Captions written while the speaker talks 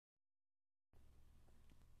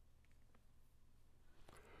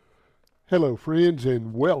Hello, friends,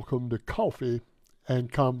 and welcome to Coffee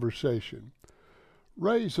and Conversation.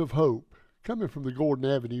 Rays of Hope, coming from the Gordon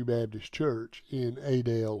Avenue Baptist Church in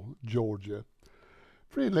Adel, Georgia.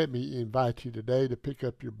 Friend, let me invite you today to pick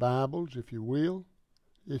up your Bibles, if you will.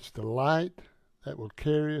 It's the light that will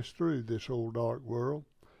carry us through this old dark world,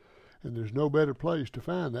 and there's no better place to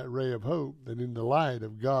find that ray of hope than in the light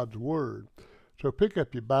of God's Word. So pick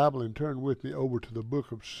up your Bible and turn with me over to the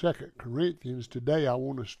book of 2 Corinthians. Today I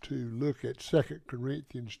want us to look at 2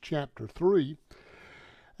 Corinthians chapter 3,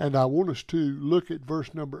 and I want us to look at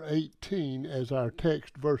verse number 18 as our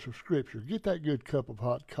text verse of Scripture. Get that good cup of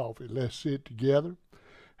hot coffee. Let's sit together,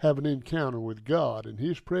 have an encounter with God and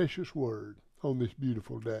His precious Word on this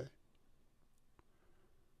beautiful day.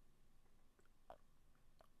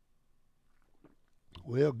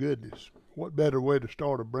 Well, goodness, what better way to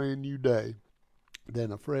start a brand new day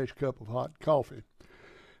than a fresh cup of hot coffee?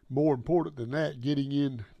 More important than that, getting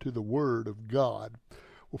into the Word of God.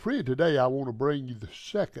 Well, friend, today I want to bring you the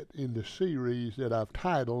second in the series that I've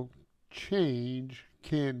titled, Change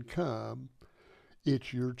Can Come,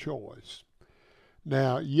 It's Your Choice.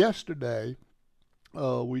 Now, yesterday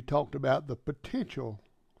we talked about the potential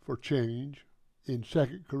for change in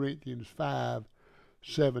 2 Corinthians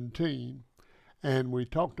 5:17, and we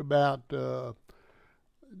talked about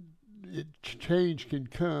change can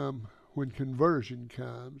come when conversion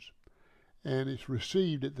comes, and it's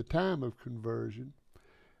received at the time of conversion.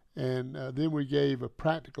 And then we gave a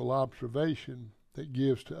practical observation that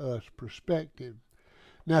gives to us perspective.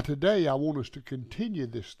 Now today I want us to continue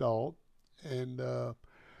this thought, and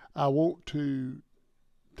I want to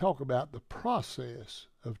talk about the process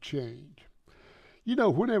of change. You know,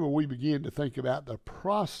 whenever we begin to think about the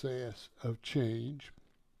process of change,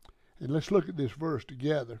 and let's look at this verse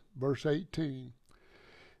together, verse 18.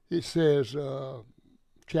 It says,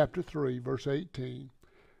 chapter 3, verse 18,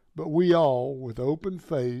 "But we all, with open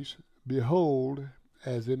face, behold,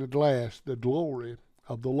 as in a glass, the glory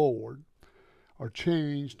of the Lord, are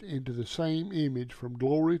changed into the same image from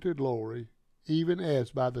glory to glory, even as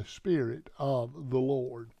by the Spirit of the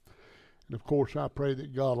Lord." And of course, I pray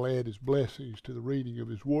that God will add His blessings to the reading of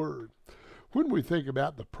His Word. When we think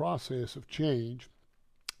about the process of change,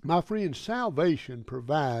 my friend, salvation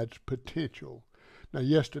provides potential. Now,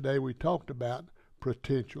 yesterday we talked about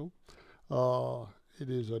potential. It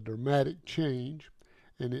is a dramatic change,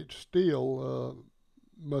 and it still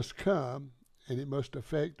must come, and it must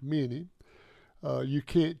affect many. You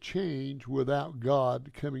can't change without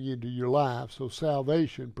God coming into your life, so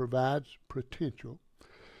salvation provides potential.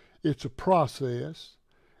 It's a process,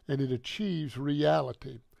 and it achieves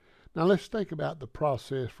reality. Now, let's think about the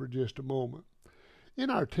process for just a moment. In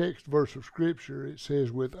our text verse of Scripture, it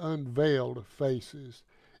says, "with unveiled faces,"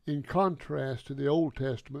 in contrast to the Old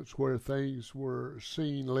Testaments where things were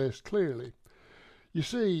seen less clearly. You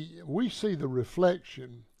see, we see the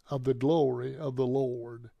reflection of the glory of the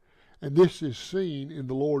Lord, and this is seen in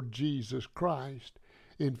the Lord Jesus Christ.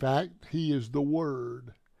 In fact, He is the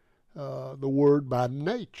Word by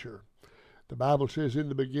nature. The Bible says, "In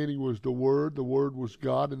the beginning was the Word was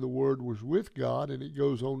God, and the Word was with God," and it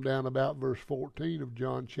goes on down about verse 14 of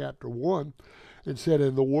John chapter 1, and said,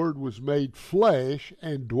 "And the Word was made flesh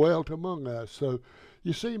and dwelt among us." So,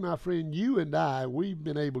 you see, my friend, you and I, we've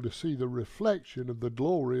been able to see the reflection of the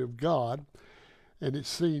glory of God, and it's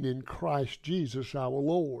seen in Christ Jesus our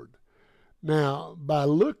Lord. Now, by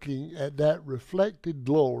looking at that reflected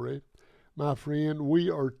glory, my friend, we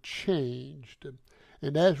are changed.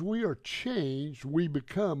 And as we are changed, we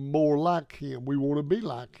become more like Him. We want to be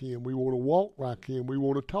like Him. We want to walk like Him. We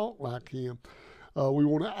want to talk like Him. We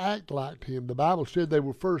want to act like Him. The Bible said they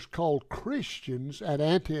were first called Christians at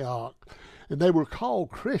Antioch. And they were called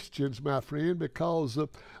Christians, my friend, because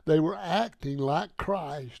they were acting like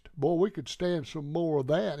Christ. Boy, we could stand some more of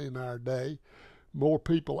that in our day. More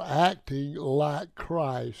people acting like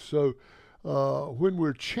Christ. So when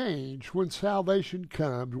we're changed, when salvation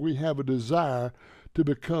comes, we have a desire to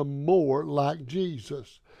become more like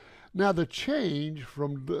Jesus. Now, the change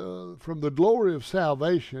from the glory of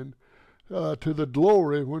salvation to the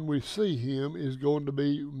glory when we see Him is going to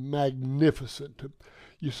be magnificent.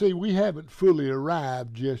 You see, we haven't fully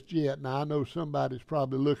arrived just yet. Now, I know somebody's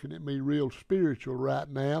probably looking at me real spiritual right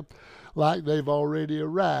now, like they've already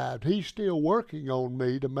arrived. He's still working on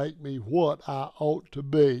me to make me what I ought to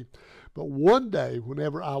be. But one day,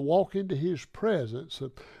 whenever I walk into His presence,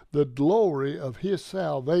 the glory of His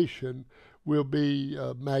salvation will be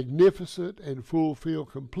magnificent and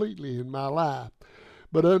fulfilled completely in my life.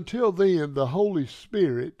 But until then, the Holy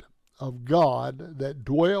Spirit of God that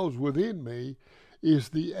dwells within me is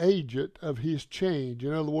the agent of his change.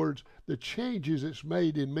 In other words, the changes that's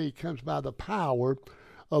made in me comes by the power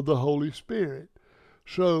of the Holy Spirit.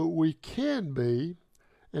 So we can be,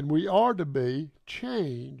 and we are to be,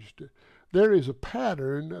 changed. There is a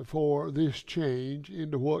pattern for this change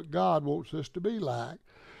into what God wants us to be like.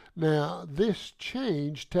 Now, this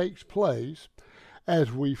change takes place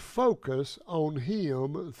as we focus on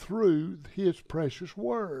him through his precious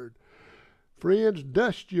word. Friends,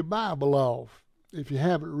 dust your Bible off if you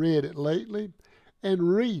haven't read it lately,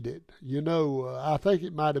 and read it. You know, I think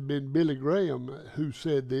it might have been Billy Graham who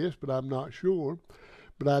said this, but I'm not sure.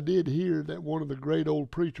 But I did hear that one of the great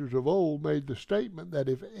old preachers of old made the statement that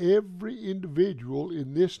if every individual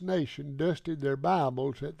in this nation dusted their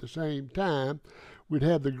Bibles at the same time, we'd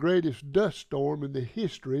have the greatest dust storm in the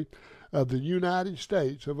history of the United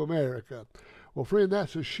States of America. Well, friend,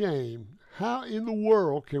 that's a shame. How in the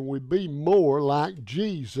world can we be more like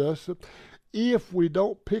Jesus if we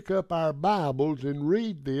don't pick up our Bibles and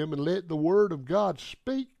read them and let the Word of God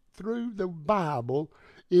speak through the Bible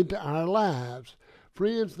into our lives?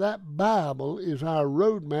 Friends, that Bible is our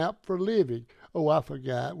roadmap for living. Oh, I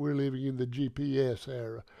forgot, we're living in the GPS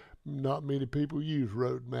era. Not many people use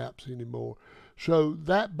road maps anymore. So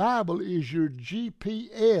that Bible is your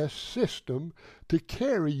GPS system to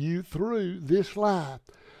carry you through this life.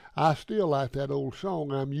 I still like that old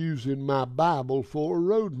song, I'm using my Bible for a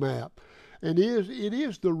road map. And it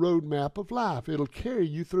is the road map of life. It'll carry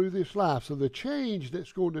you through this life. So the change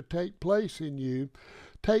that's going to take place in you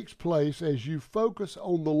takes place as you focus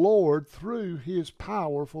on the Lord through his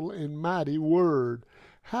powerful and mighty word.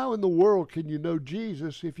 How in the world can you know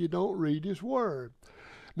Jesus if you don't read his word?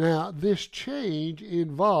 Now, this change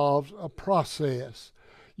involves a process.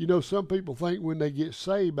 You know, some people think when they get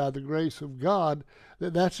saved by the grace of God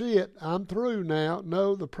that that's it, I'm through now.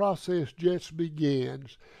 No, the process just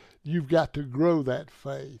begins. You've got to grow that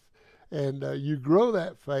faith. And you grow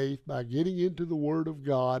that faith by getting into the Word of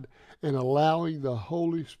God and allowing the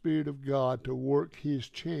Holy Spirit of God to work his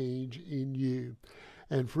change in you.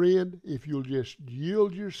 And friend, if you'll just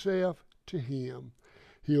yield yourself to him,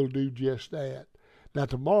 he'll do just that. Now,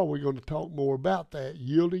 tomorrow we're going to talk more about that,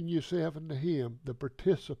 yielding yourself unto him, the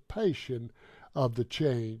participation of the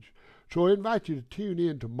change. So I invite you to tune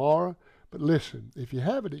in tomorrow. But listen, if you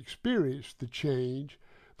haven't experienced the change,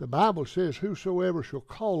 the Bible says, whosoever shall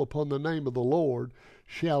call upon the name of the Lord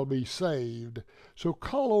shall be saved. So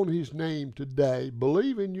call on his name today.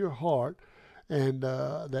 Believe in your heart and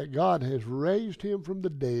that God has raised him from the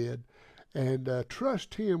dead. And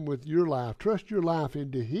trust him with your life. Trust your life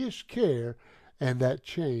into his care, and that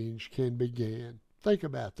change can begin. Think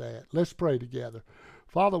about that. Let's pray together.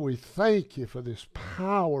 Father, we thank you for this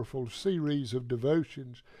powerful series of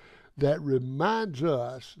devotions that reminds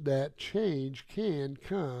us that change can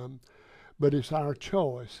come, but it's our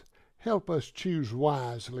choice. Help us choose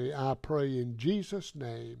wisely, I pray in Jesus'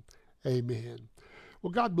 name. Amen.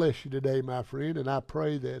 Well, God bless you today, my friend, and I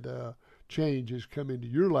pray that change has come into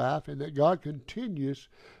your life and that God continues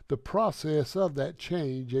the process of that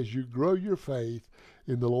change as you grow your faith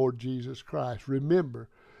in the Lord Jesus Christ. Remember,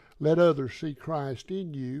 let others see Christ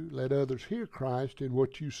in you. Let others hear Christ in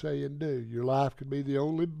what you say and do. Your life could be the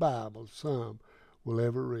only Bible some will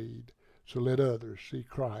ever read. So let others see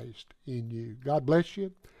Christ in you. God bless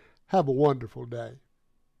you. Have a wonderful day.